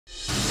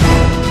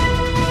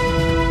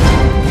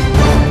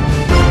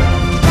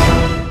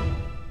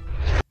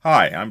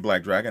Hi, I'm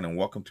Black Dragon, and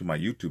welcome to my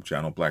YouTube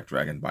channel, Black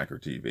Dragon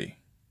Biker TV.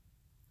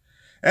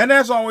 And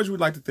as always, we'd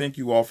like to thank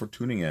you all for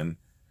tuning in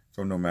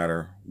from no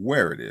matter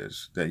where it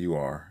is that you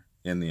are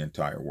in the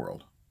entire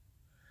world.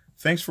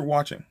 Thanks for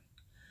watching.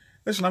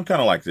 Listen, I'm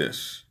kind of like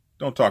this.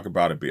 Don't talk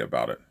about it, be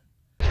about it.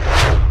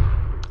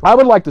 I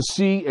would like to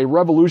see a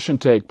revolution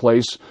take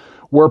place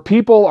where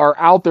people are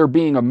out there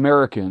being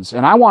Americans,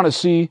 and I want to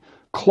see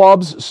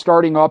clubs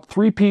starting up,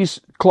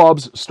 three-piece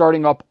clubs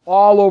starting up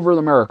all over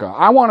America.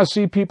 I want to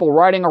see people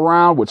riding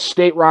around with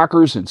state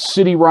rockers and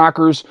city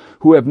rockers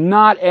who have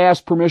not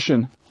asked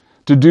permission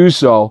to do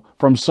so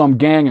from some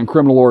gang and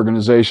criminal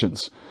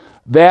organizations.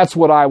 That's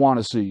what I want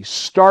to see.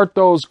 Start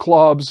those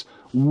clubs,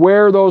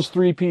 wear those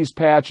three-piece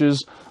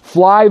patches,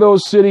 fly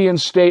those city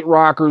and state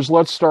rockers.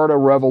 Let's start a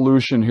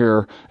revolution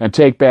here and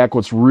take back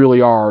what's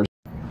really ours.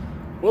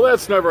 Well,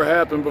 that's never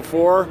happened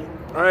before.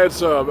 I had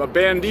a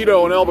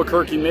bandito in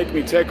Albuquerque make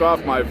me take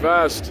off my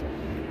vest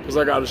because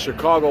I got a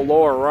Chicago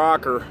lower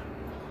rocker.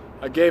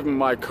 I gave him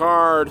my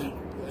card,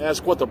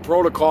 asked what the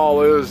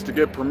protocol is to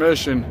get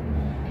permission.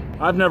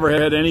 I've never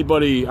had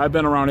anybody, I've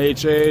been around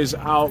HAs,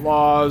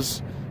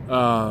 outlaws,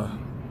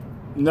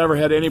 never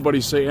had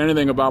anybody say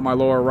anything about my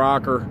lower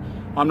rocker.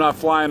 I'm not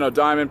flying a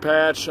diamond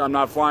patch, I'm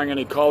not flying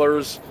any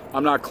colors,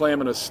 I'm not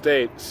claiming a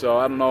state, so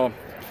I don't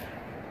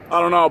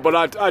know, but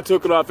I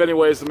took it off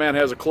anyways. The man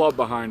has a club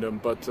behind him,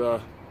 but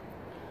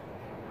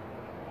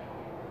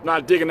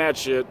not digging that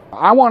shit.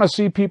 I want to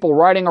see people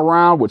riding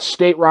around with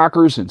state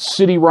rockers and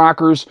city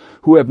rockers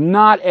who have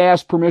not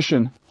asked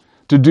permission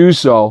to do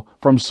so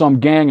from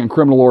some gang and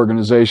criminal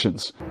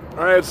organizations.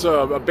 I had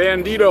a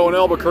bandito in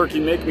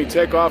Albuquerque make me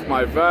take off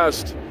my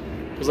vest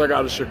because I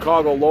got a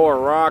Chicago lower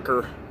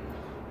rocker.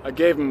 I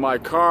gave him my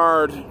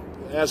card,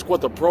 asked what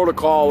the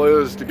protocol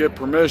is to get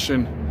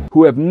permission.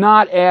 Who have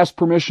not asked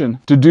permission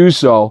to do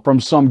so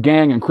from some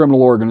gang and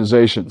criminal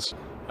organizations.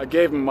 I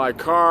gave him my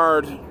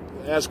card,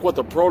 asked what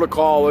the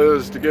protocol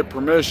is to get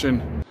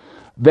permission.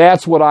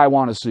 That's what I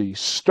want to see.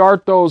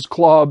 Start those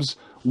clubs,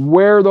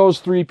 wear those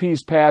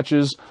three-piece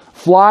patches,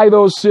 fly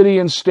those city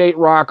and state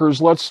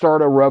rockers. Let's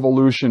start a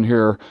revolution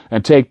here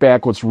and take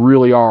back what's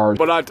really ours.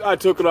 But I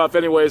took it off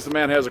anyways. The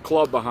man has a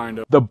club behind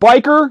him. The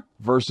biker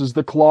versus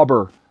the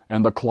clubber,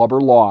 and the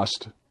clubber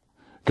lost.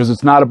 Because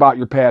it's not about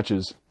your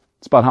patches.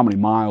 It's about how many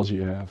miles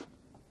you have.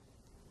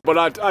 But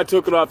I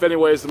took it off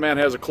anyways. The man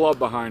has a club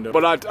behind him.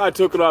 But I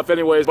took it off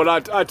anyways. But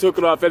I took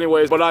it off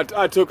anyways. But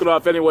I took it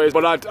off anyways.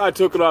 But I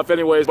took it off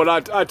anyways. But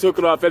I took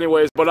it off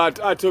anyways. But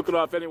I took it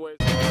off anyways.